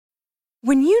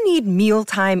When you need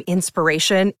mealtime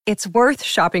inspiration, it's worth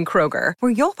shopping Kroger,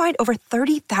 where you'll find over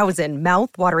 30,000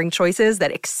 mouth-watering choices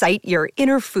that excite your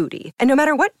inner foodie. And no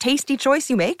matter what tasty choice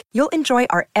you make, you'll enjoy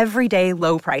our everyday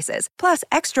low prices, plus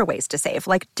extra ways to save,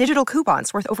 like digital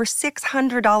coupons worth over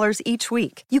 $600 each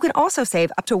week. You can also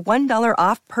save up to $1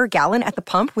 off per gallon at the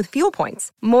pump with fuel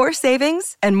points. More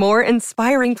savings and more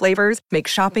inspiring flavors make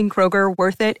shopping Kroger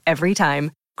worth it every time.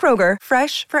 Kroger,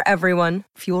 fresh for everyone.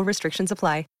 Fuel restrictions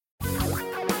apply.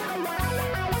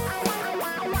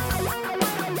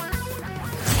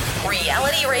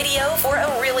 Reality radio for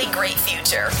a really great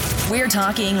future. We're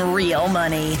talking real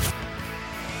money.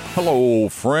 Hello,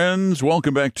 friends.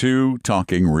 Welcome back to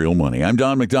Talking Real Money. I'm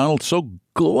Don McDonald. So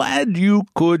glad you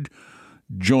could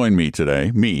join me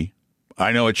today. Me.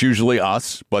 I know it's usually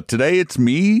us, but today it's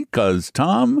me because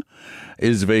Tom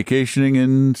is vacationing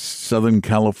in Southern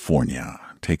California,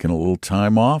 taking a little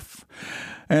time off.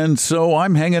 And so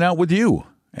I'm hanging out with you,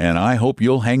 and I hope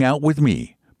you'll hang out with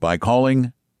me by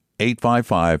calling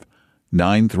 855-935-TALK,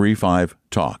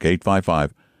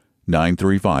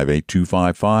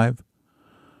 855-935-8255,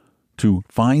 to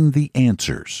find the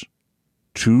answers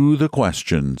to the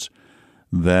questions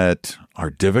that are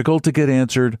difficult to get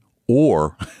answered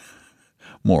or,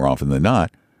 more often than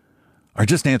not, are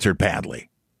just answered badly.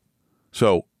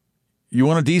 So, you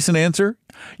want a decent answer?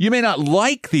 You may not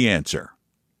like the answer,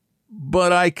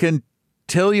 but I can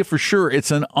tell you for sure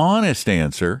it's an honest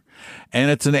answer,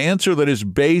 and it's an answer that is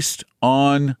based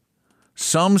on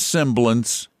some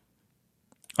semblance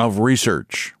of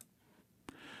research.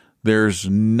 There's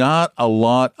not a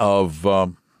lot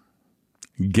of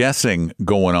guessing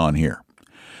going on here.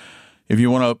 If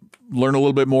you want to learn a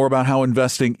little bit more about how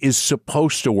investing is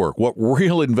supposed to work, what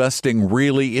real investing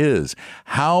really is,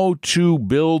 how to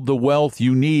build the wealth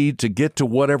you need to get to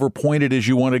whatever point it is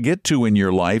you want to get to in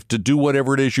your life, to do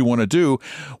whatever it is you want to do,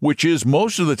 which is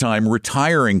most of the time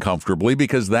retiring comfortably,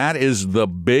 because that is the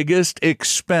biggest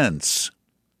expense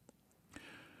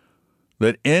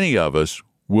that any of us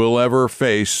will ever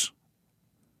face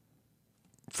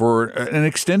for an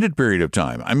extended period of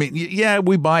time. I mean, yeah,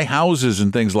 we buy houses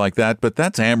and things like that, but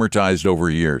that's amortized over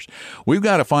years. We've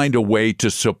got to find a way to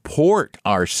support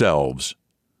ourselves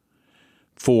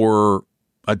for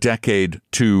a decade,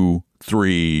 2,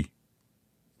 3,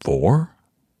 4,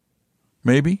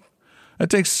 maybe. That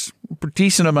takes a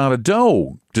decent amount of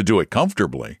dough to do it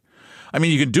comfortably. I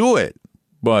mean, you can do it,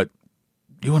 but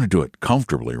you want to do it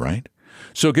comfortably, right?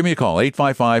 So give me a call,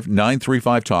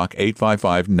 855-935-TALK,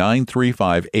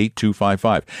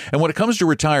 855-935-8255. And when it comes to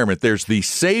retirement, there's the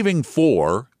saving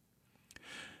for,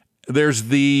 there's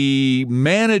the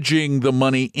managing the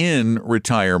money in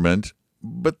retirement,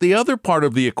 but the other part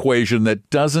of the equation that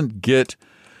doesn't get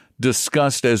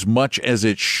discussed as much as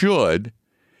it should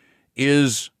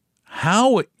is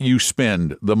how you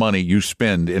spend the money you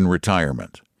spend in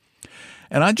retirement.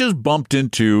 And I just bumped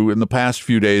into, in the past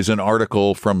few days, an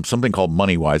article from something called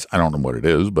MoneyWise. I don't know what it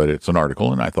is, but it's an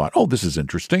article, and I thought, oh, this is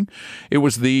interesting. It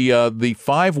was the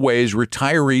 5 ways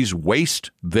retirees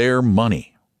waste their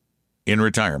money in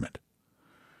retirement.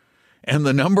 And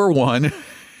the number one,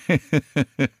 and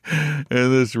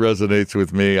this resonates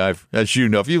with me, as you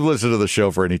know, if you've listened to the show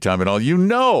for any time at all, you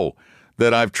know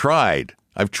that I've tried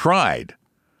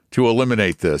to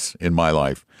eliminate this in my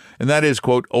life. And that is,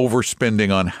 quote,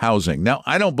 overspending on housing. Now,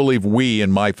 I don't believe we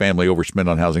in my family overspend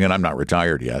on housing, and I'm not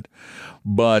retired yet.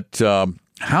 But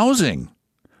housing,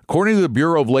 according to the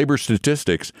Bureau of Labor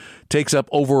Statistics, takes up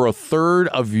over a third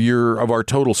of our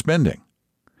total spending.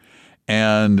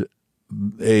 And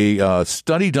a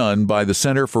study done by the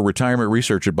Center for Retirement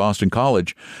Research at Boston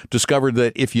College discovered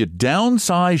that if you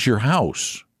downsize your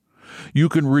house, you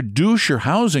can reduce your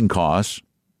housing costs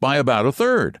by about a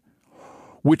third,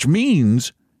 which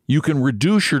means you can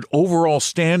reduce your overall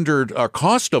standard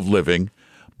cost of living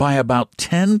by about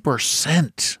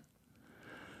 10%.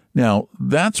 Now,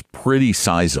 that's pretty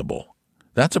sizable.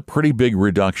 That's a pretty big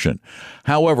reduction.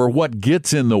 However, what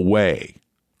gets in the way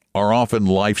are often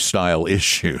lifestyle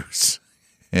issues,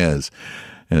 as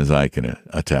I can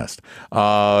attest.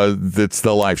 It's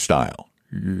the lifestyle.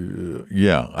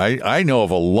 Yeah, I know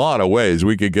of a lot of ways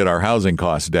we could get our housing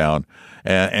costs down,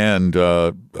 and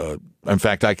in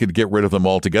fact, I could get rid of them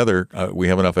altogether. We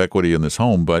have enough equity in this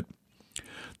home, but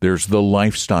there's the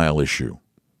lifestyle issue,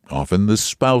 often the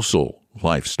spousal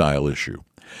lifestyle issue.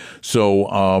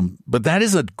 So, but that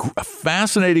is a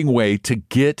fascinating way to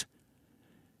get,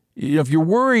 if you're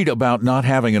worried about not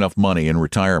having enough money in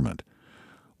retirement,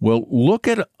 well, look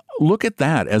at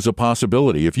that as a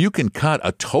possibility. If you can cut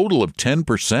a total of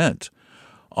 10%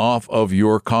 off of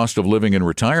your cost of living in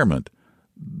retirement,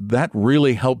 that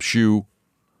really helps you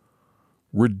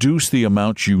reduce the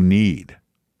amount you need.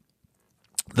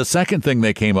 The second thing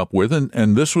they came up with,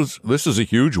 and this is a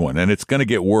huge one, and it's going to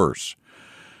get worse,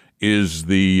 is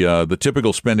the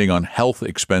typical spending on health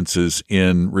expenses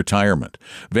in retirement.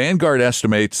 Vanguard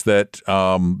estimates that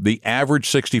the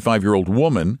average 65-year-old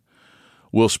woman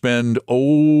will spend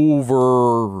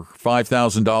over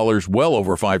 $5,000, well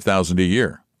over $5,000 a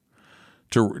year,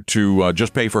 to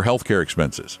just pay for healthcare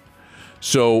expenses.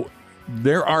 So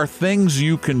there are things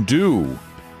you can do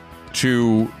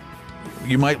to.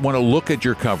 You might want to look at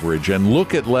your coverage and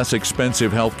look at less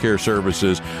expensive healthcare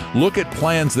services. Look at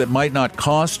plans that might not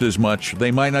cost as much.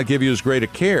 They might not give you as great a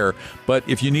care, but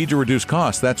if you need to reduce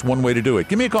costs, that's one way to do it.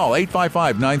 Give me a call,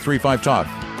 855-935-TALK.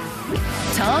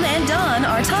 Tom and Don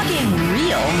are talking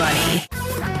real money.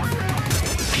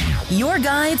 Your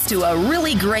guides to a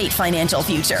really great financial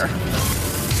future.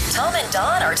 Tom and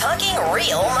Don are talking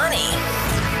real money.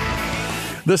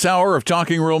 This hour of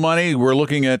Talking Real Money, we're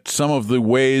looking at some of the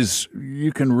ways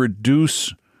you can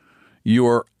reduce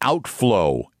your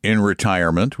outflow in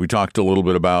retirement. We talked a little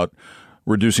bit about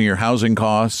reducing your housing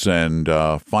costs and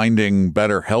finding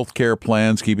better health care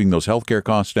plans, keeping those health care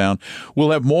costs down.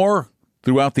 We'll have more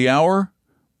throughout the hour,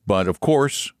 but of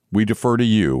course, we defer to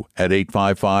you at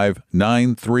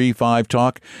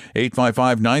 855-935-TALK,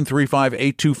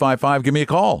 855-935-8255. Give me a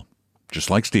call, just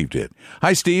like Steve did.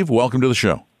 Hi, Steve. Welcome to the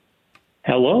show.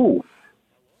 Hello.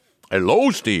 Hello,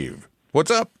 Steve.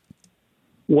 What's up?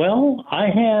 Well, I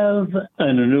have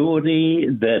an annuity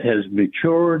that has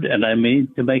matured, and I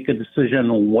need to make a decision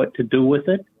on what to do with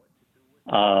it.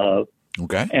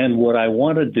 Okay. And what I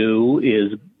want to do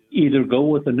is either go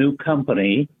with a new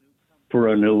company for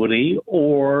annuity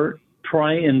or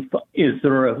try and is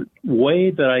there a way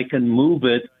that I can move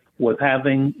it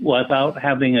without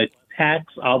having a tax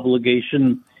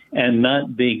obligation and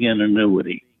not being an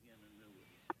annuity?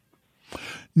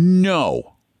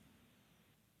 No.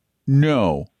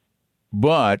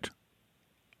 But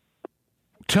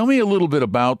tell me a little bit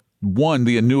about, one,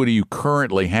 the annuity you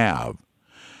currently have,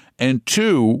 and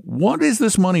two, what is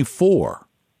this money for?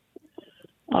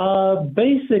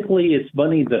 Basically, it's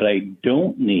money that I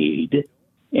don't need,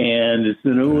 and it's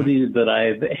an annuity that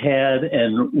I've had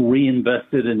and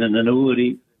reinvested in an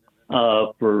annuity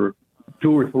for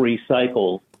 2 or 3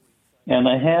 cycles. And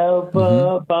I have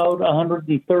about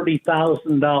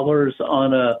 $130,000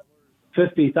 on a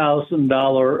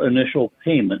 $50,000 initial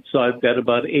payment. So I've got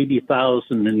about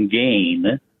 $80,000 in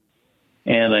gain,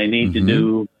 and I need to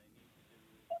do,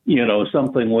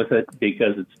 something with it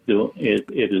because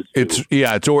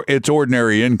it's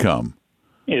ordinary income.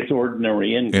 It's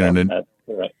ordinary income. That's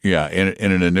correct. Yeah,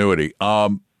 in an annuity.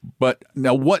 But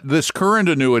now, what this current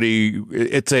annuity?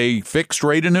 It's a fixed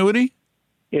rate annuity.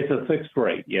 It's a fixed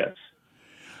rate, yes.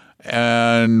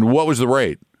 And what was the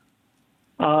rate?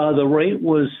 The rate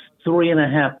was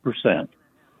 3.5%.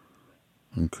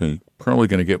 Okay, probably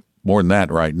going to get more than that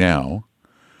right now.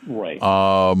 Right.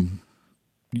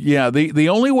 Yeah, the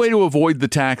only way to avoid the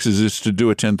taxes is to do a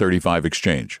 1035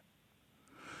 exchange,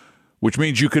 which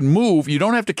means you can move. You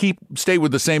don't have to stay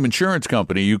with the same insurance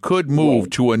company. You could move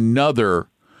to another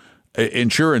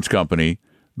insurance company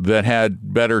that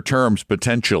had better terms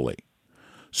potentially.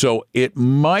 So it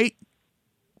might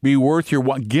be worth your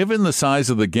while, given the size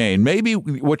of the gain. Maybe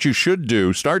what you should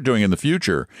start doing in the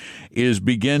future, is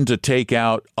begin to take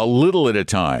out a little at a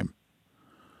time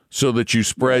so that you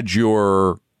spread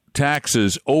your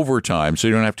taxes over time so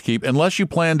you don't have to keep, unless you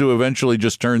plan to eventually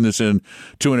just turn this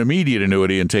into an immediate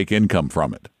annuity and take income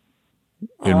from it.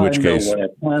 In which case, what I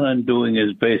plan on doing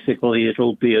is basically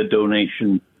it'll be a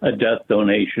death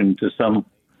donation to some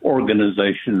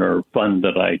organization or fund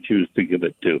that I choose to give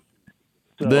it to.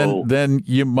 So, then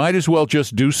you might as well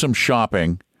just do some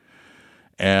shopping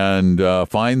and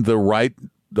find the right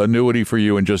annuity for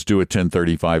you and just do a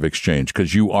 1035 exchange,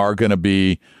 because you are going to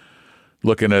be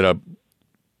looking at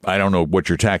I don't know what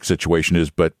your tax situation is,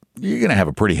 but you're going to have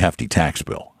a pretty hefty tax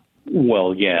bill.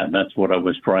 Well, yeah, that's what I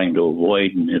was trying to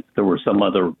avoid. And if there were some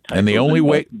other, and the only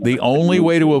way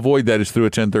to avoid that is through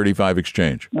a 1035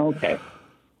 exchange. Okay.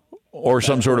 Or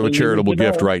some sort of a charitable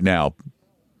gift right now.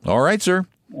 All right, sir.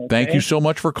 Okay. Thank you so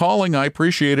much for calling. I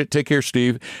appreciate it. Take care,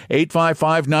 Steve.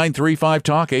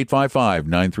 855-935-TALK,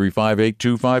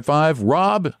 855-935-8255.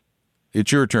 Rob,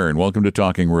 it's your turn. Welcome to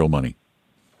Talking Real Money.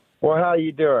 Well, how are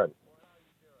you doing?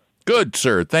 Good,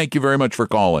 sir. Thank you very much for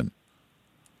calling.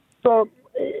 So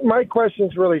my question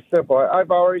is really simple.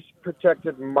 I've always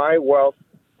protected my wealth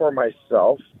for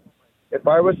myself. If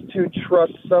I was to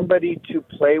trust somebody to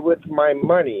play with my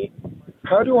money,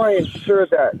 how do I ensure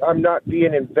that I'm not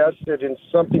being invested in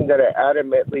something that I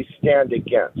adamantly stand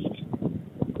against?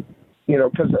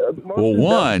 Because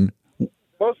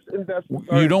investments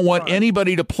are You don't want fun.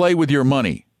 anybody to play with your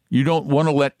money. You don't want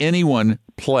to let anyone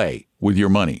play with your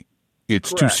money. It's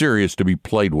too Correct. serious to be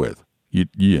played with.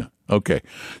 Yeah. Okay.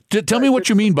 Tell me what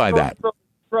you mean by that.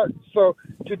 So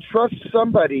to trust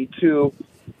somebody to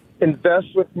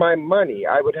invest with my money,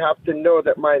 I would have to know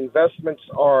that my investments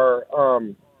are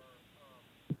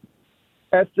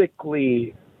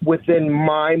ethically within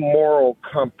my moral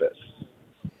compass.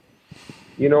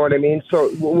 You know what I mean? So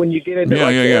when you get into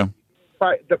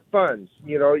the funds,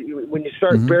 when you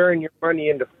start burying your money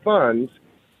into funds,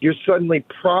 you're suddenly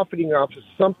profiting off of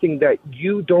something that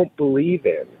you don't believe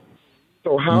in.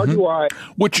 So how do I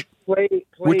Which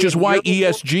is why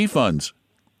ESG funds.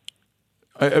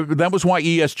 That was why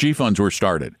ESG funds were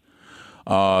started.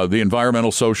 The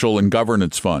environmental, social, and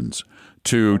governance funds,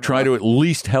 to try to at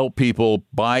least help people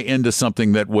buy into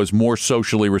something that was more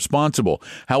socially responsible.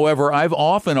 However, I've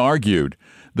often argued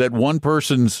that one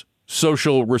person's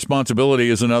social responsibility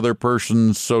is another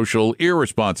person's social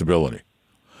irresponsibility.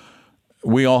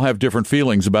 We all have different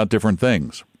feelings about different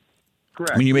things.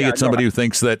 Correct. I mean, you may get somebody who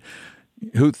thinks that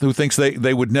who thinks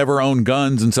they would never own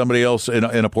guns, and somebody else in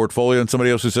a portfolio, and somebody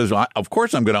else who says, well, of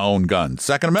course I'm going to own guns,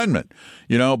 Second Amendment,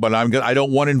 but I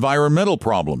don't want environmental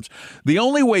problems. The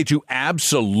only way to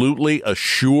absolutely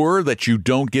assure that you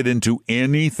don't get into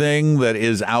anything that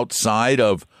is outside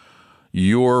of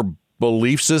your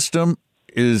belief system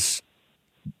is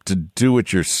to do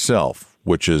it yourself,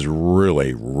 which is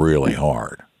really, really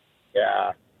hard.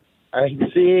 Yeah, I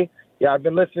see. Yeah, I've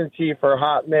been listening to you for a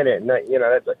hot minute, and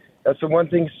that's the one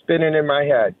thing spinning in my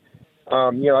head.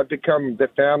 I've become the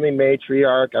family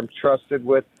matriarch. I'm trusted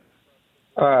with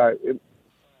that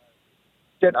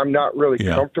I'm not really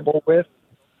comfortable with.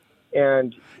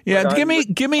 And give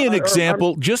me an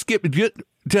example. Just get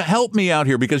to help me out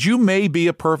here, because you may be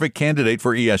a perfect candidate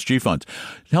for ESG funds.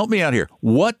 Help me out here.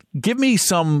 Give me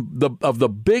some of the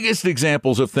biggest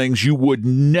examples of things you would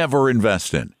never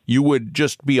invest in. You would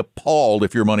just be appalled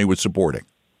if your money was supporting.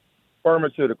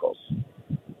 Pharmaceuticals.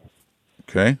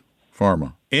 Okay.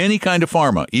 Pharma. Any kind of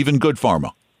pharma, even good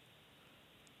pharma.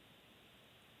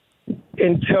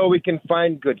 Until we can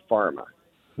find good pharma.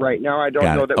 Right now, I don't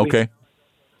know that Okay.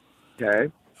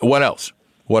 Okay. What else?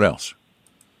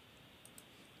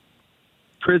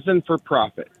 Prison for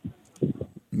profit.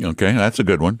 Okay, that's a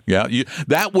good one. Yeah,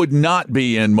 that would not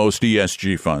be in most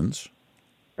ESG funds.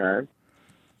 Okay.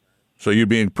 So you'd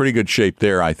be in pretty good shape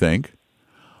there, I think.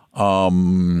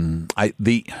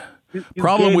 The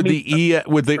problem with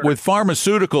with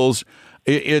pharmaceuticals,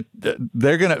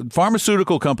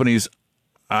 pharmaceutical companies,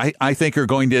 I think, are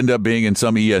going to end up being in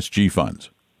some ESG funds.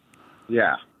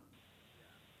 Yeah.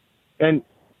 And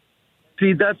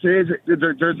see, there's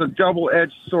a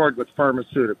double-edged sword with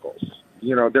pharmaceuticals.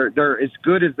 They're as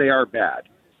good as they are bad.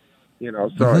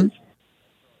 So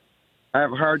I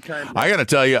have a hard time. I got to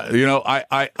tell you,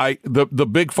 the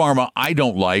big pharma I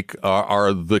don't like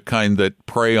are the kind that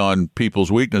prey on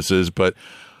people's weaknesses. But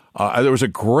there was a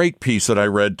great piece that I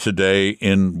read today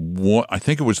in, I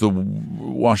think it was the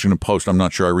Washington Post. I'm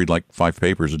not sure. I read like 5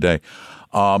 papers a day.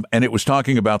 And it was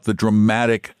talking about the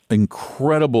dramatic,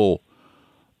 incredible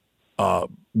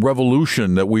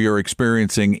revolution that we are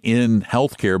experiencing in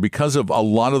healthcare because of a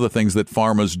lot of the things that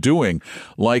pharma's doing,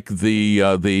 like the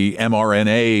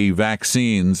mRNA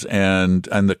vaccines and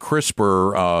the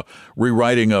CRISPR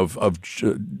rewriting of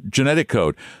genetic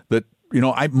code. That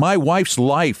my wife's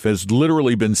life has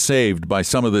literally been saved by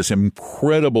some of this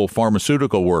incredible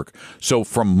pharmaceutical work. So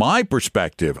from my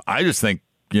perspective, I just think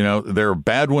there are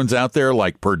bad ones out there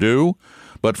like Purdue,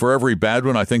 but for every bad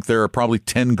one, I think there are probably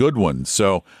 10 good ones.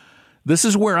 So this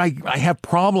is where I have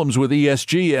problems with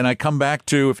ESG, and I come back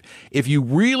to if you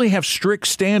really have strict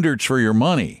standards for your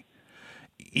money,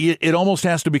 it almost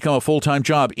has to become a full-time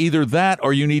job. Either that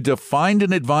or you need to find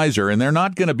an advisor, and they're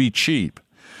not going to be cheap,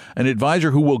 an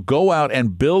advisor who will go out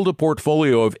and build a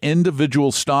portfolio of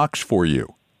individual stocks for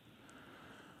you.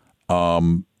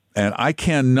 And I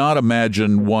cannot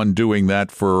imagine one doing that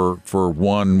for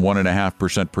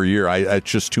 1.5% per year.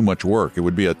 It's just too much work. It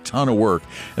would be a ton of work.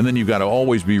 And then you've got to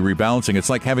always be rebalancing. It's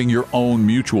like having your own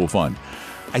mutual fund.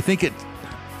 I think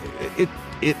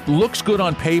it looks good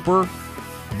on paper,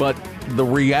 but the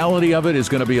reality of it is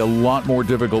going to be a lot more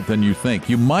difficult than you think.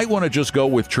 You might want to just go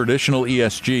with traditional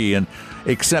ESG and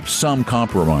accept some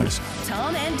compromise.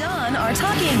 Tom and Don are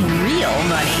talking real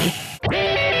money.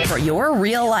 For your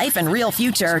real life and real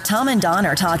future, Tom and Don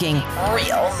are talking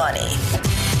real money.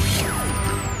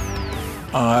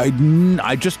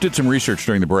 I just did some research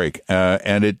during the break,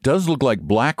 and it does look like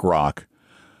BlackRock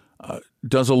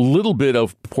does a little bit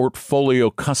of portfolio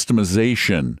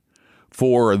customization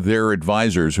for their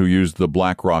advisors who use the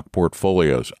BlackRock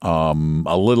portfolios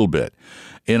a little bit.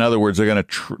 In other words, they're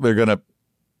going to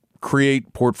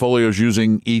create portfolios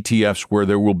using ETFs where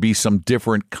there will be some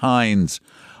different kinds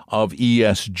of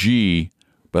ESG,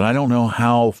 but I don't know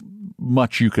how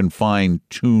much you can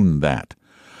fine-tune that.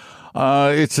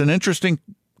 It's an interesting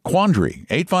quandary.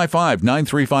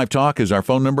 855-935-TALK is our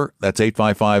phone number. That's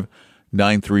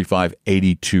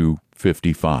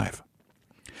 855-935-8255.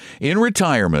 In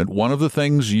retirement, one of the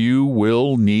things you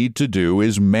will need to do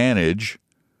is manage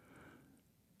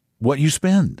what you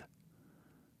spend.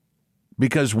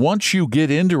 Because once you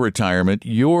get into retirement,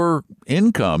 your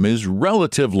income is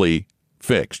relatively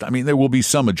fixed. I mean, there will be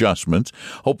some adjustments.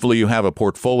 Hopefully you have a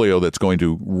portfolio that's going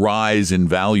to rise in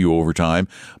value over time,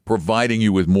 providing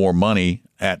you with more money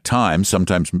at times,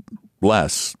 sometimes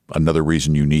less. Another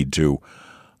reason you need to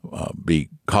be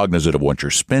cognizant of what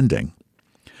you're spending.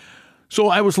 So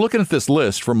I was looking at this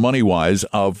list from MoneyWise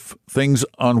of things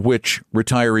on which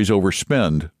retirees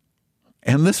overspend.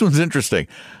 And this one's interesting.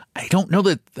 I don't know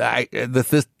that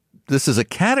this is a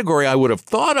category I would have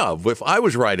thought of if I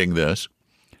was writing this.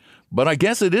 But I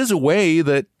guess it is a way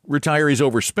that retirees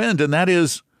overspend, and that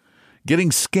is getting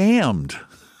scammed.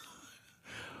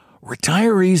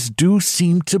 Retirees do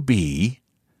seem to be,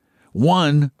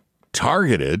 one,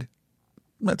 targeted.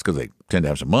 That's because they tend to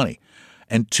have some money.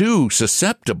 And two,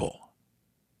 susceptible.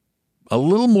 A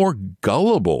little more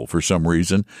gullible for some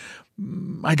reason.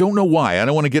 I don't know why. I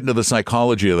don't want to get into the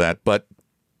psychology of that. But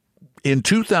in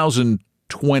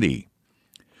 2020,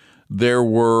 there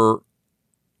were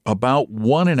about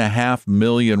 1.5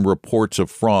 million reports of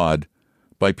fraud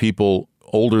by people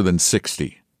older than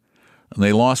 60. And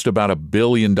they lost about $1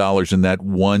 billion in that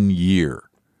 1 year.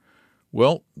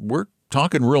 Well, we're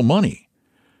talking real money.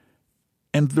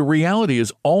 And the reality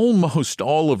is almost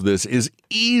all of this is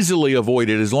easily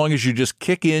avoided as long as you just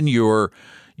kick in your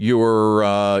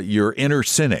inner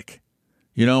cynic.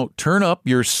 You know, turn up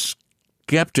your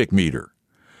skeptic meter.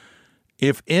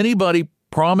 If anybody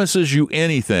promises you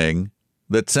anything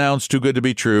that sounds too good to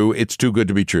be true, it's too good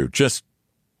to be true. Just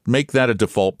make that a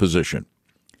default position.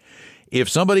 If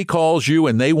somebody calls you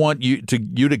and they want you to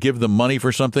give them money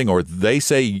for something, or they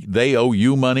say they owe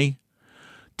you money,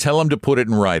 tell them to put it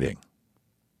in writing.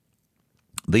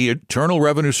 The Internal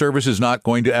Revenue Service is not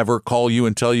going to ever call you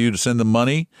and tell you to send them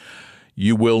money.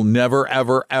 You will never,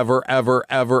 ever, ever, ever,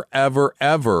 ever, ever,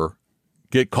 ever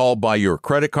get called by your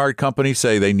credit card company,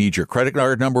 say they need your credit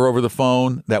card number over the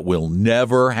phone. That will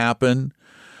never happen.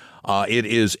 It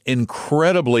is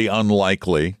incredibly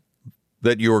unlikely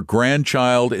that your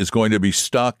grandchild is going to be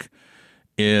stuck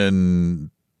in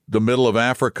the middle of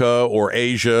Africa or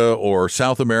Asia or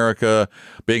South America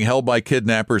being held by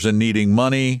kidnappers and needing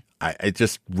money. It's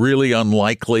just really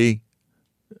unlikely.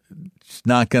 It's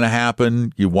not going to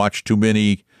happen. You watch too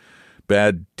many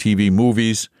bad TV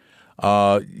movies.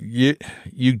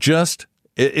 You just,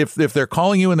 if they're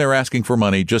calling you and they're asking for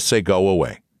money, just say go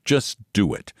away. Just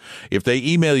do it. If they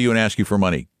email you and ask you for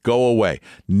money, go away.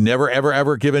 Never, ever,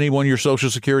 ever give anyone your Social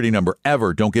Security number.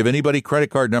 Ever. Don't give anybody credit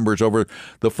card numbers over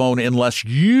the phone unless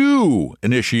you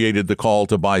initiated the call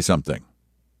to buy something.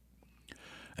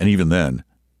 And even then,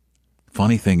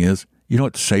 funny thing is, you know,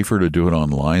 it's safer to do it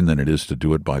online than it is to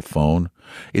do it by phone.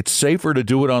 It's safer to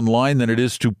do it online than it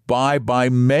is to buy by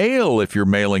mail if you're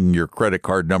mailing your credit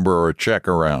card number or a check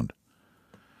around.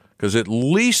 Because at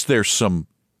least there's some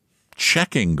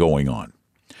checking going on.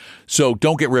 So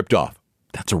don't get ripped off.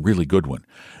 That's a really good one.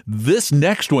 This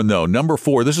next one, though, number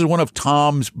 4, this is one of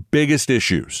Tom's biggest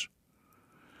issues.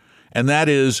 And that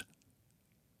is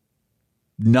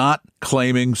not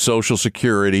claiming Social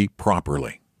Security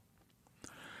properly.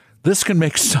 This can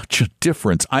make such a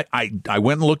difference. I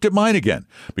went and looked at mine again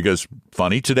because,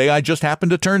 funny, today I just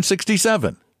happened to turn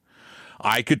 67.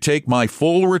 I could take my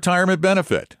full retirement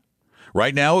benefit.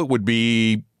 Right now it would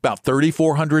be about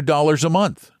 $3,400 a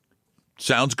month.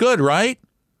 Sounds good, right?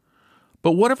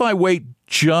 But what if I wait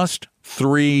just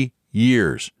 3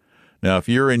 years? Now, if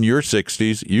you're in your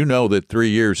 60s, you know that 3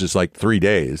 years is like 3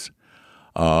 days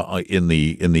in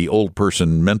the old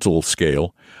person mental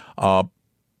scale.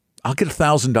 I'll get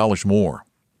 $1,000 more.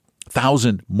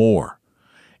 $1,000 more.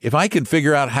 If I can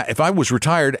figure out how, if I was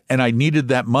retired and I needed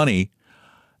that money,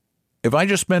 if I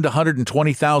just spend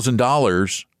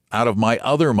 $120,000 out of my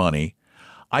other money,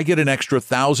 I get an extra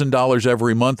 $1,000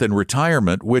 every month in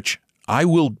retirement, which I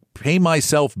will pay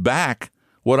myself back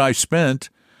what I spent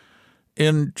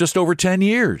in just over 10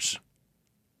 years.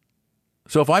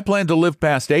 So if I plan to live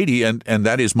past 80, and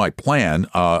that is my plan,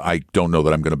 I don't know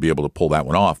that I'm going to be able to pull that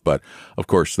one off, but of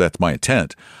course that's my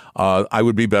intent, I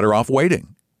would be better off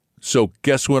waiting. So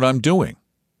guess what I'm doing?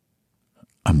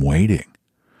 I'm waiting.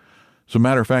 As a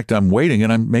matter of fact, I'm waiting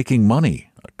and I'm making money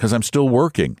because I'm still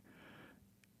working.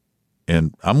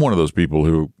 And I'm one of those people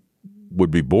who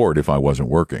would be bored if I wasn't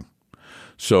working.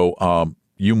 So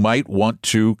you might want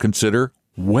to consider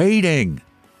waiting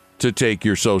to take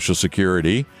your Social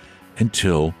Security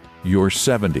until you're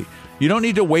 70. You don't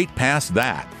need to wait past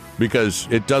that because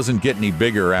it doesn't get any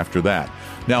bigger after that.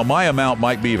 Now, my amount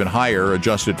might be even higher,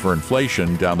 adjusted for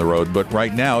inflation down the road, but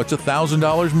right now it's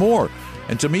 $1,000 more.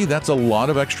 And to me, that's a lot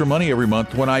of extra money every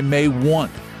month when I may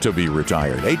want to be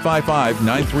retired.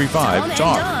 855-935-TALK.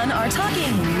 Tom and Don are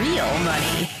talking real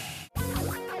money.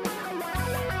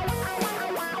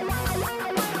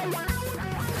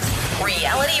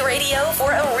 Reality radio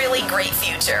for a really great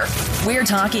future. We're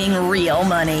talking real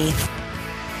money.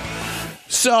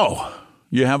 So,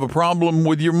 you have a problem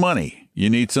with your money. You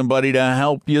need somebody to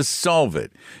help you solve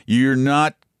it. You're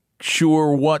not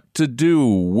sure what to do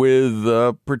with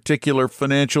a particular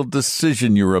financial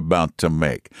decision you're about to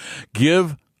make.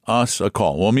 Give us a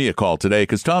call. Well, me a call today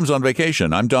because Tom's on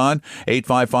vacation. I'm Don.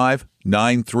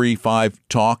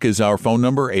 855-935-TALK is our phone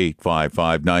number.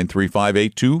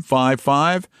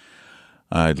 855-935-8255.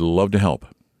 I'd love to help.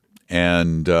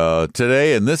 And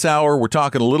today, in this hour, we're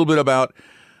talking a little bit about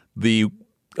an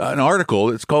article.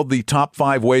 It's called The Top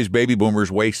 5 Ways Baby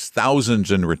Boomers Waste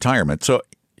Thousands in Retirement. So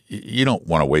you don't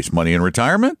want to waste money in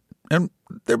retirement. And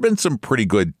there have been some pretty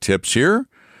good tips here.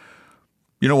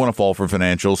 You don't want to fall for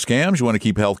financial scams. You want to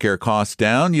keep healthcare costs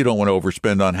down. You don't want to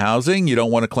overspend on housing. You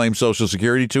don't want to claim Social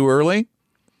Security too early.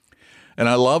 And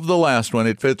I love the last one.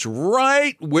 It fits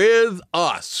right with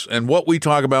us and what we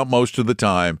talk about most of the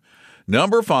time.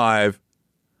 Number 5,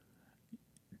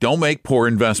 don't make poor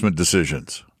investment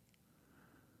decisions.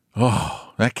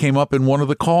 Oh, that came up in one of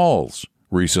the calls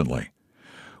recently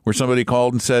where somebody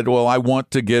called and said, well, I want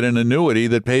to get an annuity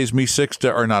that pays me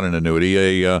not an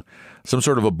annuity, some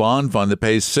sort of a bond fund that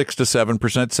pays 6 to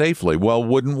 7% safely. Well,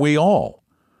 wouldn't we all?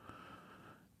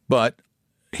 But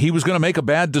he was going to make a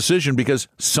bad decision because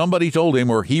somebody told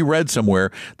him or he read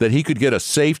somewhere that he could get a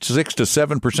safe 6 to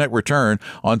 7% return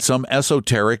on some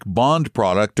esoteric bond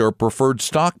product or preferred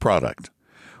stock product,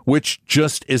 which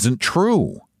just isn't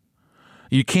true.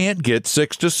 You can't get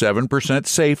 6 to 7%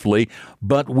 safely,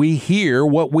 but we hear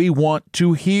what we want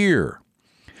to hear.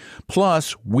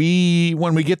 Plus,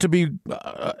 when we get to be,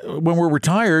 when we're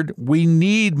retired, we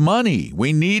need money.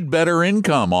 We need better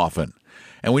income often.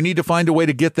 And we need to find a way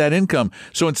to get that income.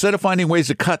 So instead of finding ways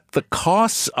to cut the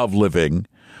costs of living,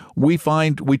 we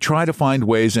try to find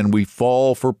ways and we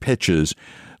fall for pitches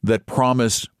that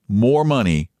promise more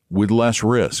money with less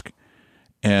risk.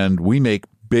 And we make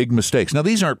big mistakes. Now,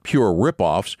 these aren't pure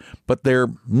ripoffs, but they're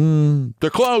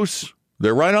close.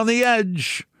 They're right on the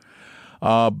edge.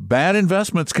 Bad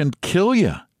investments can kill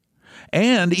you.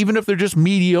 And even if they're just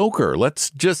mediocre,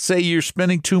 let's just say you're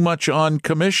spending too much on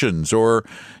commissions or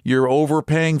you're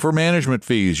overpaying for management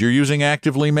fees, you're using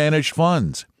actively managed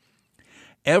funds.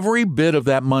 Every bit of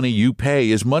that money you pay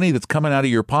is money that's coming out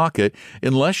of your pocket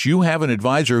unless you have an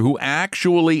advisor who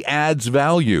actually adds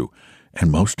value.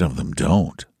 And most of them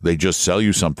don't. They just sell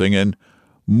you something and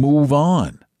move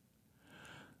on.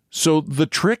 So the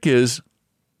trick is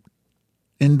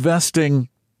investing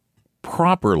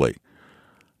properly.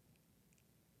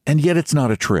 And yet it's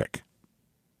not a trick.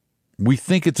 We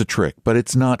think it's a trick, but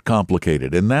it's not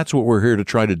complicated. And that's what we're here to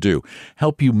try to do.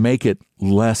 Help you make it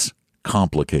less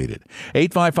complicated.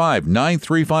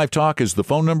 855-935-TALK is the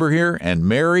phone number here. And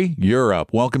Mary, you're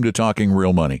up. Welcome to Talking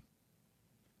Real Money.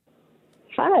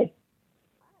 Hi.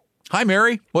 Hi,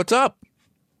 Mary. What's up?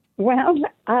 Well,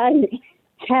 I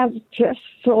have just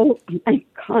sold my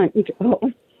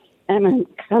condo, and I'm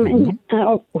coming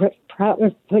out with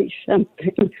probably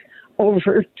something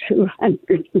over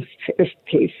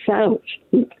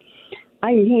 $250,000.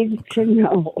 I need to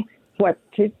know what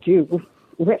to do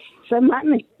with the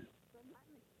money.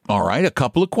 All right, a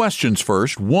couple of questions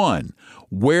first. One,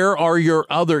 do you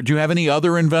have any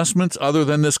other investments other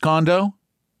than this condo?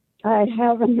 I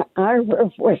have an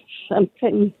IRA with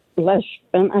something less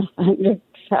than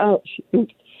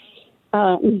 $100,000.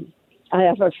 I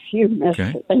have a few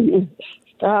miscellaneous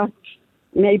stocks,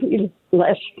 maybe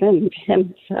less than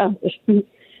 $10,000,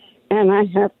 and I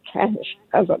have cash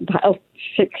of about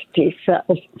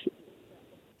 $60,000.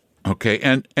 Okay,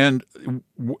 and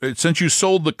since you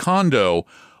sold the condo,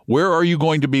 where are you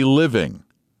going to be living?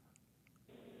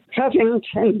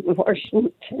 Covington,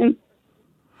 Washington.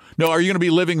 No, are you going to be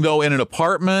living, though, in an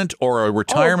apartment or a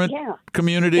retirement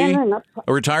community?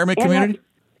 A retirement community?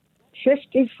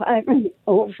 55 and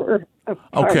over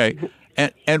apartment. Okay.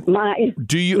 And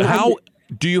do you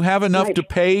have enough to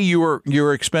pay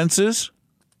your expenses?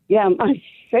 Yeah, my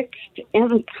fixed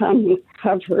income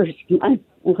covers my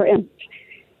rent,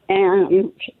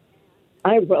 and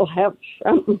I will have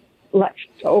some left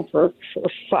over for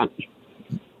fun.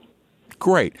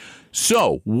 Great.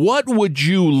 So what would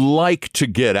you like to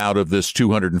get out of this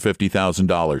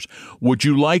 $250,000? Would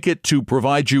you like it to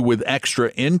provide you with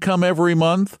extra income every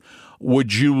month?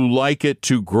 Would you like it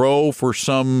to grow for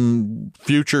some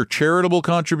future charitable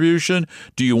contribution?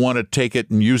 Do you want to take it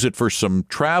and use it for some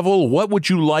travel? What would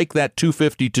you like that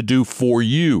 $250 to do for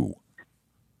you?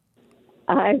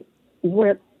 I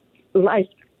would like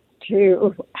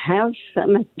to have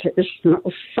some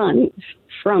additional funds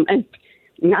from it,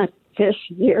 not this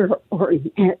year or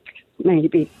next,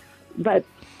 maybe, but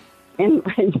in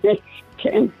my next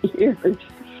 10 years.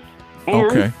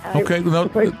 And Okay.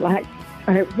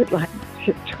 I would like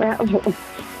to travel.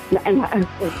 And I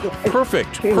would like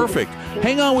Perfect.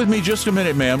 Hang on with me just a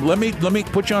minute, ma'am. Let me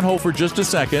put you on hold for just a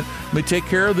second. Let me take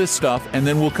care of this stuff, and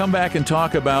then we'll come back and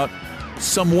talk about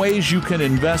some ways you can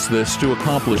invest this to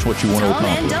accomplish what you want to Tom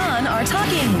and accomplish. Don are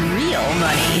talking real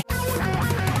money.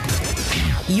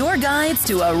 Your guides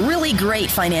to a really great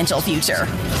financial future.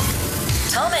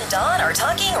 Tom and Don are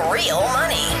talking real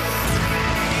money.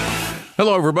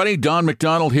 Hello, everybody. Don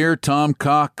McDonald here. Tom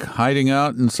Cock hiding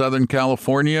out in Southern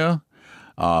California.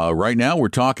 Right now, we're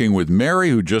talking with Mary,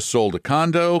 who just sold a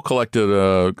condo, collect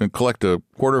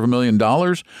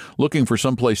 $250,000, looking for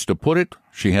some place to put it.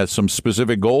 She has some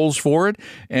specific goals for it.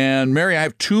 And Mary, I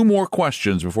have two more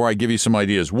questions before I give you some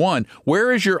ideas. One,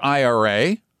 where is your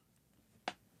IRA?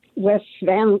 with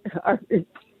Vanguard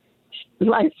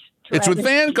Life. It's with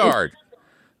Vanguard.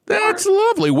 That's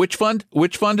lovely. Which fund?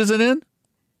 Which fund is it in?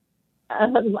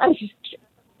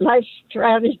 Life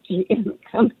Strategy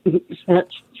Income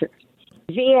Investor.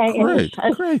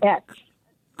 VASX.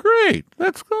 Great.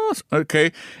 That's awesome.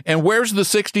 Okay. And where's the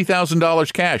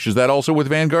 $60,000 cash? Is that also with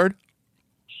Vanguard?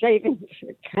 Savings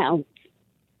account.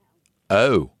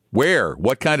 Oh, where?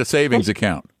 What kind of savings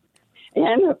account?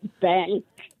 In a bank.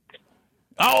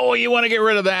 Oh, you want to get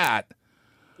rid of that?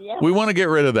 Yeah. We want to get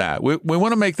rid of that. We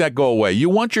want to make that go away. You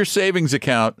want your savings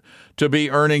account to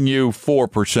be earning you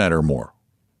 4% or more.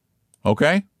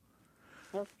 Okay?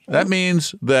 That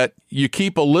means that you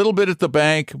keep a little bit at the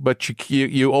bank, but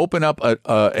you open up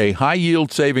a high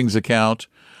yield savings account.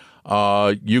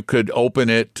 You could open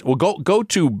it. Well, go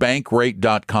to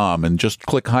bankrate.com and just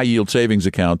click high yield savings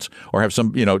accounts, or have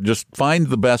some. Just find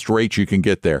the best rate you can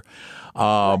get there,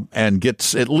 and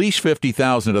get at least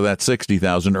 50,000 of that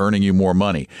 60,000, earning you more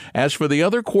money. As for the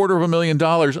other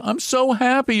 $250,000, I'm so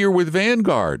happy you're with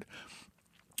Vanguard.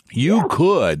 You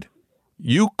could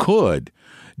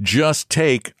just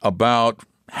take about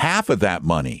half of that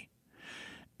money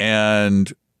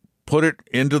and put it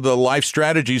into the Life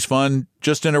Strategies Fund,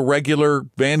 just in a regular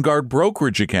Vanguard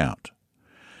brokerage account.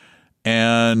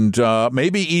 And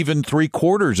maybe even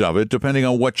 3/4 of it, depending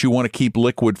on what you want to keep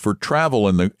liquid for travel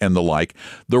and the like.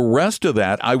 The rest of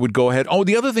that, I would go ahead. Oh,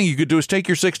 the other thing you could do is take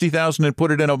your 60,000 and put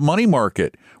it in a money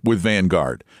market with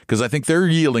Vanguard, because I think they're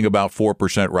yielding about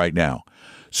 4% right now.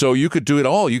 So you could do it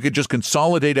all. You could just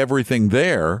consolidate everything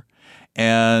there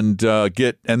and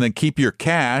then keep your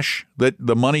cash,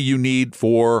 the money you need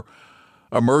for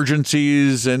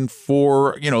emergencies and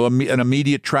for an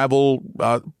immediate travel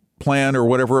plan or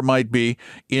whatever it might be,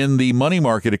 in the money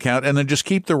market account, and then just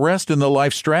keep the rest in the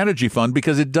Life Strategy Fund,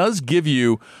 because it does give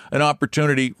you an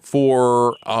opportunity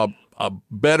for a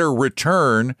better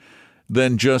return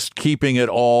than just keeping it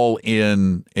all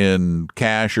in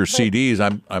cash or CDs.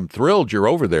 I'm thrilled you're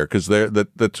over there, because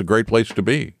that's a great place to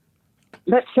be.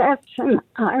 But that's an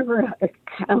IRA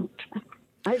account.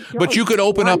 But you could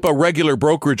open up a regular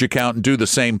brokerage account and do the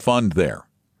same fund there.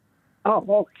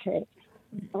 Oh, okay.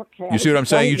 Okay. You see what I'm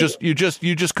saying? You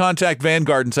just contact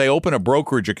Vanguard and say, open a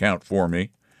brokerage account for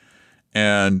me,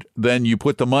 and then you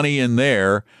put the money in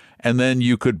there, and then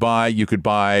you could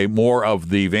buy more of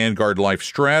the Vanguard Life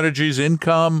Strategies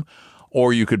income,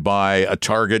 or you could buy a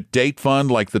target date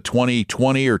fund like the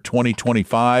 2020 or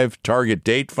 2025 target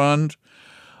date fund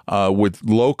with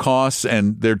low costs,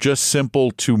 and they're just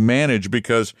simple to manage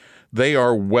because they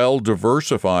are well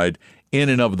diversified in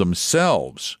and of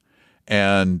themselves.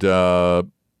 And the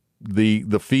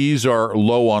fees are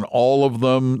low on all of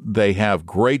them. They have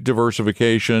great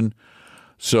diversification.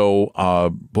 So,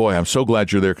 boy, I'm so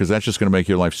glad you're there, because that's just going to make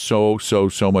your life so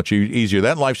much easier.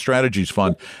 That Life Strategies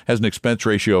Fund has an expense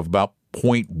ratio of about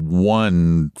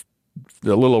 0.1, a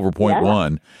little over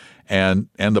 0.1, and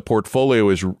the portfolio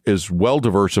is well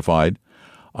diversified.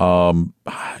 I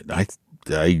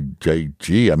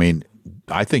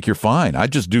think you're fine. I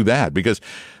just do that, because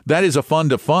that is a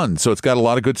fund of funds, so it's got a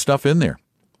lot of good stuff in there.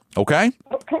 Okay?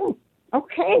 Okay.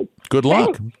 Okay. Good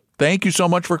luck. Thanks. Thank you so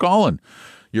much for calling.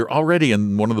 You're already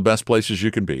in one of the best places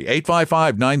you can be.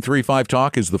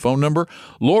 855-935-TALK is the phone number.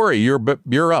 Lori,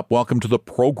 you're up. Welcome to the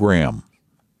program.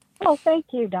 Oh, thank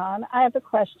you, Don. I have a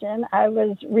question. I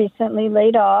was recently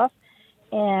laid off,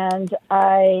 and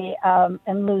I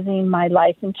am losing my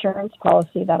life insurance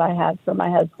policy that I had for my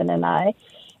husband and I.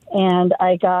 And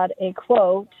I got a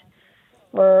quote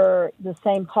for the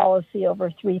same policy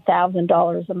over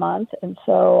 $3,000 a month. And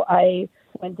so I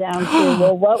went down to,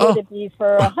 well, what would it be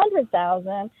for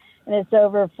 $100,000? And it's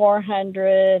over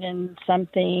 400 and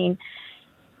something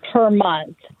per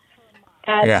month.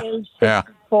 At age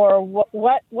 64,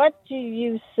 what do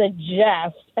you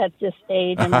suggest at this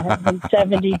age? And my husband's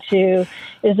 72.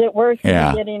 Is it worth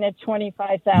getting a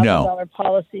 $25,000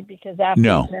 policy? Because after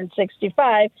you turn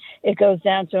 65, it goes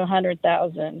down to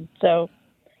 $100,000. So,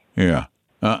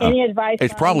 any advice?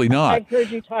 It's probably not. I've heard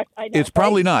you talk. It's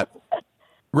probably not.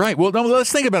 Right. Well, no,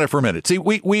 let's think about it for a minute. See,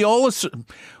 we all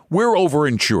we're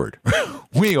overinsured.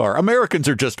 We are. Americans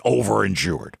are just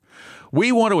overinsured.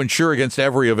 We want to insure against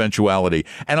every eventuality.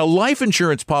 And a life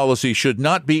insurance policy should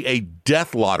not be a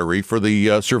death lottery for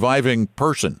the surviving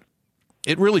person.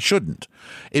 It really shouldn't.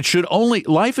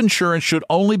 Life insurance should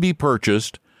only be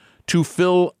purchased to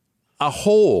fill a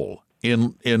hole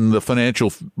in the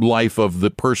financial life of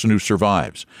the person who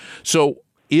survives. So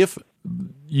if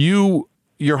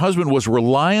your husband was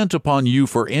reliant upon you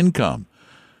for income,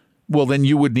 well, then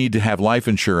you would need to have life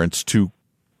insurance to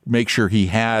make sure he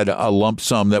had a lump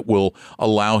sum that will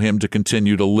allow him to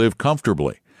continue to live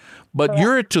comfortably. But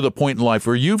you're to the point in life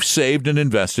where you've saved and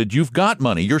invested. You've got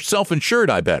money. You're self-insured,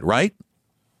 I bet, right?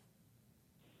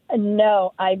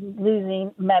 No, I'm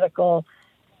losing medical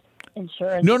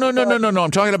insurance. No.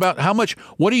 I'm talking about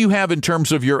what do you have in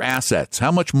terms of your assets?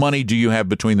 How much money do you have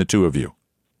between the two of you?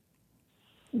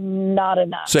 Not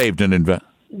enough. Saved and invested?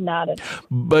 Not enough.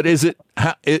 But is it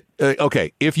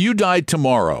okay, if you died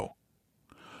tomorrow,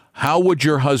 how would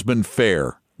your husband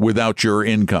fare without your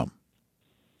income?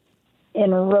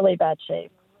 In really bad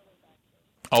shape.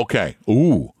 Okay.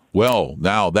 Ooh. Well,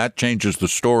 now that changes the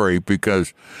story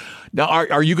because now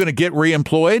are you going to get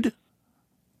reemployed?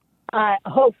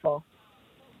 Hopeful.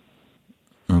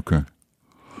 Okay.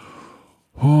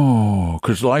 Oh,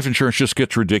 because life insurance just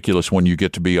gets ridiculous when you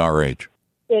get to be our age.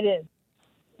 It is.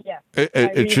 Yeah.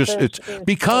 It's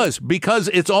because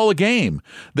it's all a game.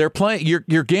 They're playing.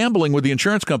 You're gambling with the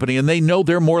insurance company, and they know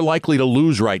they're more likely to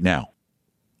lose right now.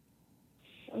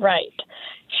 Right.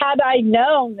 Had I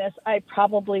known this, I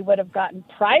probably would have gotten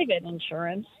private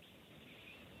insurance.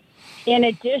 In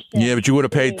addition, but you would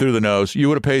have paid through the nose.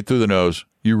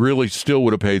 You really still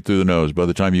would have paid through the nose by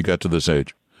the time you got to this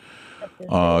age.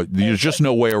 There's just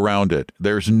no way around it.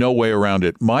 There's no way around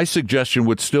it. My suggestion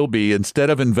would still be,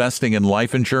 instead of investing in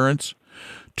life insurance,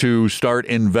 to start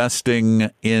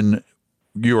investing in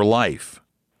your life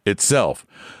itself.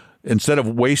 Instead of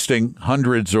wasting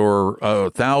hundreds or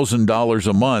 $1,000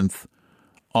 a month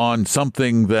on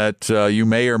something that you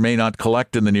may or may not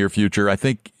collect in the near future, I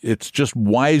think it's just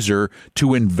wiser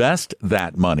to invest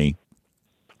that money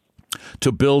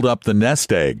to build up the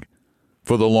nest egg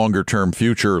for the longer-term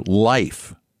future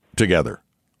life together.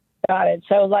 Got it.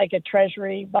 So like a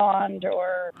treasury bond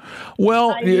or...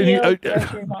 Well,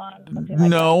 treasury bond,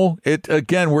 no.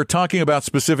 Again, we're talking about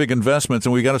specific investments,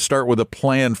 and we got to start with a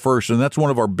plan first. And that's one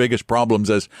of our biggest problems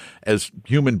as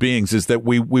human beings is that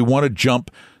we want to jump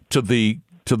to the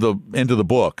end of the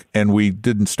book, and we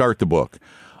didn't start the book.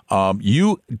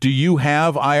 Do you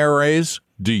have IRAs?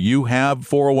 Do you have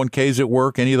 401ks at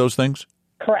work? Any of those things?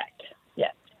 Correct.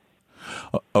 Yes.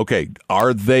 Okay.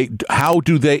 How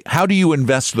do you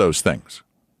invest those things?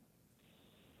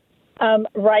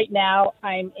 Right now,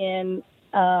 I'm in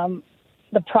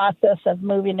the process of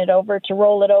moving it over to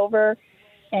roll it over,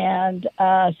 and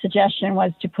suggestion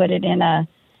was to put it in a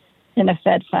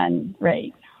Fed fund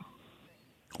rate.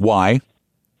 Why?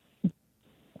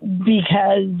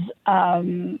 Because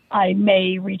I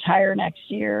may retire next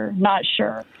year. Not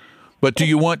sure. But do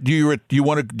you want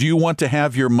to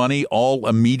have your money all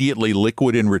immediately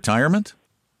liquid in retirement?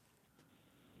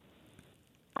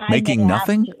 Making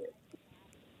nothing?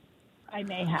 I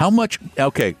may have. How much?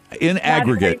 Okay, in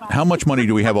aggregate, how much money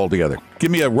do we have altogether? Give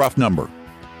me a rough number.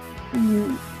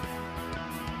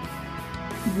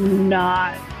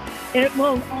 It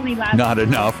will only last. Not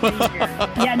enough.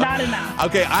 Yeah, not enough.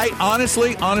 Okay,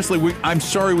 honestly, I'm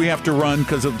sorry we have to run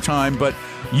because of the time, but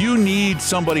you need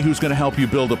somebody who's going to help you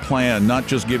build a plan, not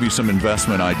just give you some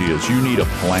investment ideas. You need a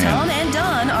plan. Tom and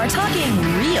Don are talking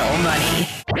real money.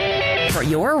 For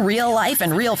your real life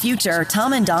and real future,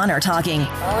 Tom and Don are talking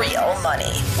real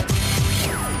money.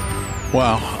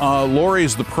 Wow. Lori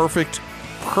is the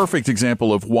perfect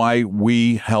example of why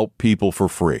we help people for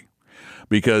free.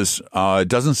 Because it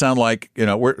doesn't sound like,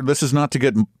 this is not to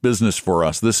get business for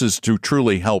us. This is to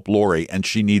truly help Lori, and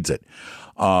she needs it.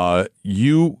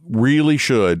 You really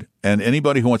should, and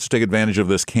anybody who wants to take advantage of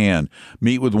this can,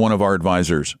 meet with one of our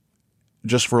advisors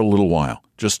just for a little while,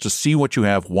 just to see what you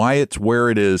have, why it's where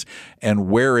it is, and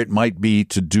where it might be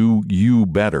to do you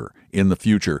better in the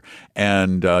future.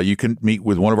 And you can meet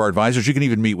with one of our advisors. You can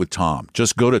even meet with Tom.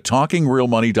 Just go to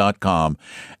talkingrealmoney.com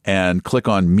and click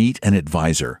on Meet an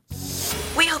Advisor.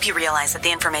 We hope you realize that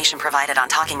the information provided on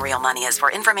Talking Real Money is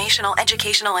for informational,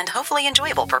 educational, and hopefully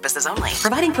enjoyable purposes only.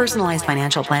 Providing personalized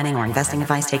financial planning or investing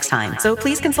advice takes time, so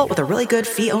please consult with a really good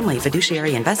fee-only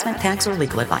fiduciary investment, tax, or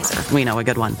legal advisor. We know a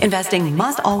good one. Investing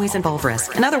must always involve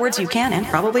risk. In other words, you can and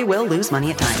probably will lose money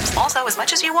at times. Also, as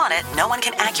much as you want it, no one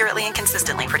can accurately and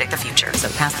consistently predict the future, so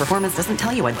past performance doesn't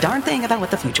tell you a darn thing about what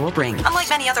the future will bring. Unlike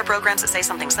many other programs that say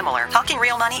something similar, Talking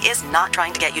Real Money is not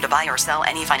trying to get you to buy or sell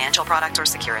any financial products or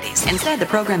securities. Instead, the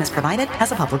program is provided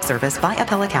as a public service by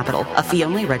Apella Capital, a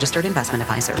fee-only registered investment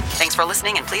advisor. Thanks for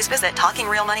listening, and please visit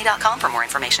talkingrealmoney.com for more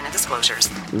information and disclosures.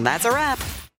 That's a wrap.